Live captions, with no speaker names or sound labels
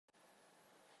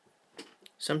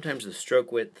Sometimes the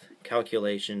stroke width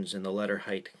calculations and the letter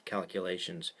height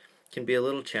calculations can be a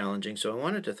little challenging, so I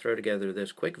wanted to throw together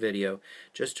this quick video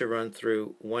just to run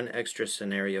through one extra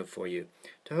scenario for you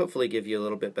to hopefully give you a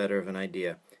little bit better of an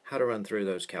idea how to run through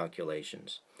those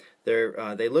calculations.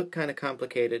 They look kind of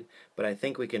complicated, but I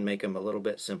think we can make them a little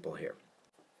bit simple here.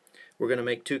 We're going to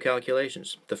make two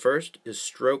calculations. The first is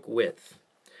stroke width.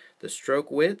 The stroke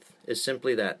width is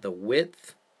simply that, the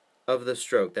width of the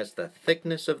stroke. That's the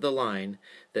thickness of the line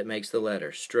that makes the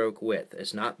letter. Stroke width.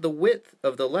 It's not the width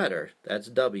of the letter. That's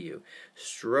W.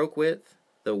 Stroke width,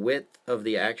 the width of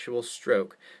the actual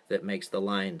stroke that makes the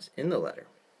lines in the letter.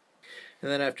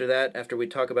 And then after that, after we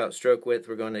talk about stroke width,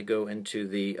 we're going to go into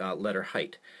the letter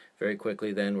height. Very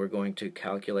quickly then we're going to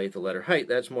calculate the letter height.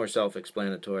 That's more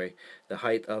self-explanatory. The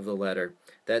height of the letter.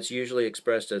 That's usually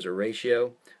expressed as a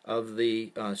ratio of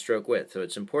the stroke width. So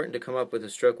it's important to come up with a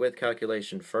stroke width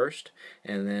calculation first,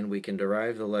 and then we can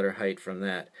derive the letter height from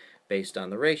that based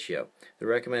on the ratio. The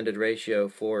recommended ratio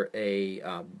for a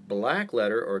black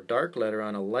letter or dark letter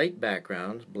on a light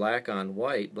background, black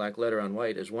letter on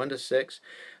white, is 1 to 6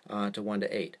 to 1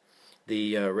 to 8.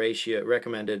 The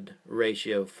recommended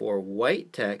ratio for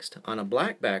white text on a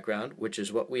black background, which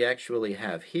is what we actually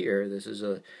have here, this is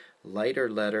a lighter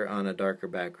letter on a darker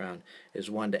background, is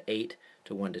 1 to 8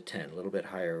 to 1 to 10, a little bit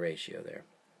higher ratio there.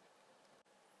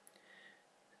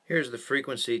 Here's the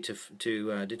frequency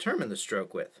to determine the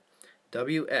stroke width.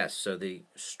 WS, so the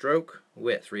stroke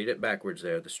width, read it backwards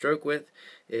there. The stroke width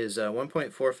is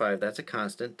 1.45, that's a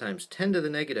constant, times 10 to the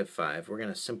negative 5. We're going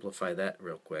to simplify that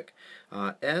real quick.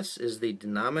 S is the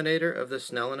denominator of the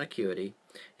Snellen acuity,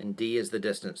 and D is the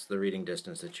distance, the reading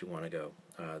distance that you want to go,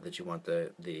 that you want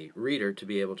the reader to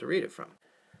be able to read it from.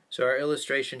 So our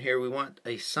illustration here, we want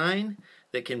a sign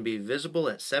that can be visible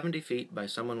at 70 feet by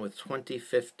someone with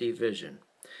 20/50 vision.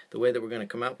 The way that we're going to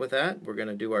come up with that, we're going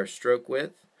to do our stroke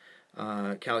width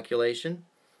calculation.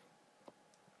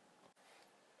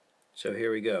 So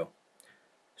here we go.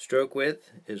 Stroke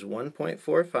width is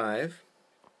 1.45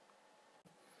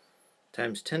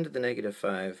 times 10 to the negative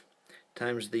 5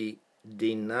 times the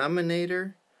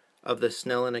denominator of the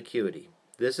Snellen acuity.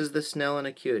 This is the Snellen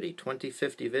acuity,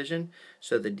 20/50 vision,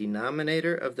 so the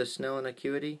denominator of the Snellen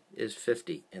acuity is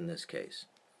 50 in this case.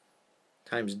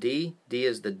 Times D. D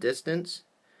is the distance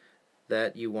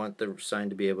that you want the sign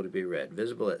to be able to be read.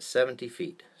 Visible at 70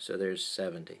 feet. So there's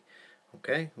 70.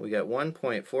 Okay, we got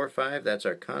 1.45, that's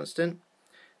our constant,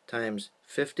 times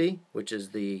 50, which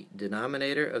is the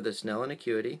denominator of the Snellen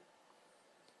acuity,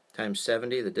 times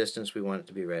 70, the distance we want it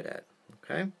to be read at.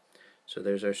 Okay, so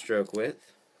there's our stroke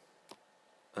width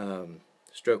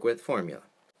formula.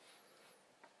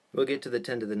 We'll get to the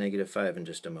 10 to the negative 5 in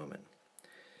just a moment.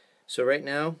 So right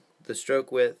now, the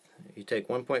stroke width, you take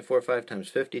 1.45 times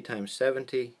 50 times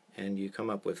 70, and you come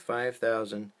up with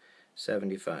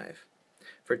 5,075.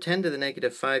 For 10 to the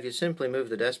negative 5, you simply move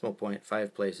the decimal point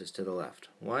 5 places to the left.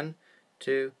 1,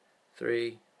 2,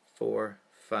 3, 4,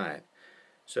 5.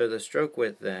 So the stroke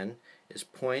width then is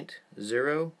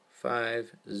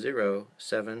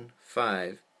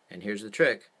 0.05075, and here's the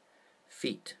trick,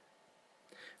 feet.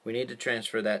 We need to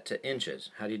transfer that to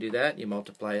inches. How do you do that? You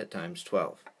multiply it times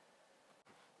 12.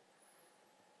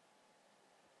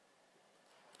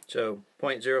 So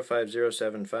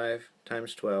 0.05075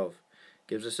 times 12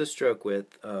 gives us a stroke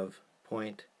width of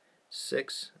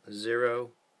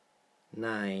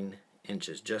 0.609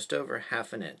 inches, just over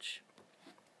half an inch.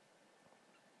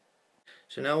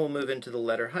 So now we'll move into the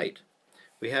letter height.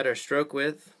 We had our stroke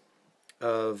width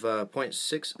of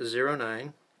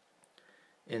 0.609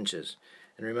 inches.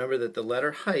 And remember that the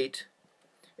letter height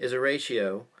is a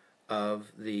ratio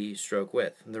of the stroke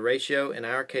width. And the ratio, in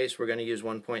our case, we're going to use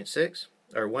 1.6.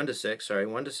 Or 1 to 6, sorry,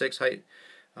 1 to 6 height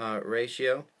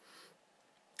ratio,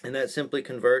 and that simply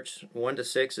converts 1 to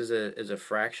 6 is a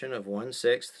fraction of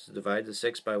 1/6. Divide the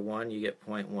 6 by 1, you get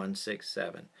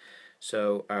 0.167.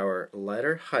 So our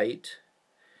letter height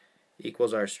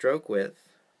equals our stroke width,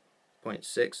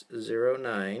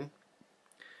 0.609,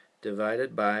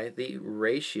 divided by the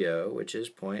ratio, which is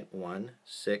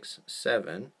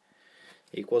 0.167,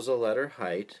 equals a letter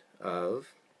height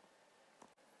of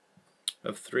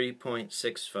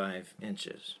 3.65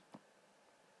 inches.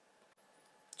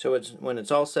 So when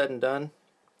it's all said and done,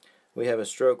 we have a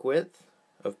stroke width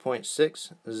of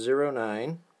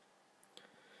 0.609,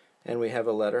 and we have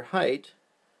a letter height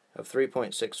of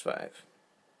 3.65.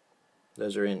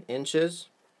 Those are in inches.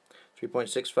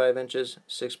 3.65 inches,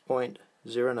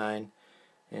 6.09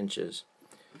 inches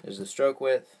is the stroke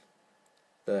width.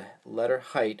 The letter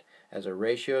height as a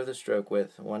ratio of the stroke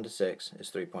width, 1 to 6, is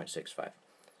 3.65.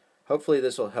 Hopefully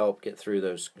this will help get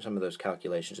through some of those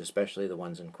calculations, especially the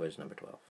ones in quiz number 12.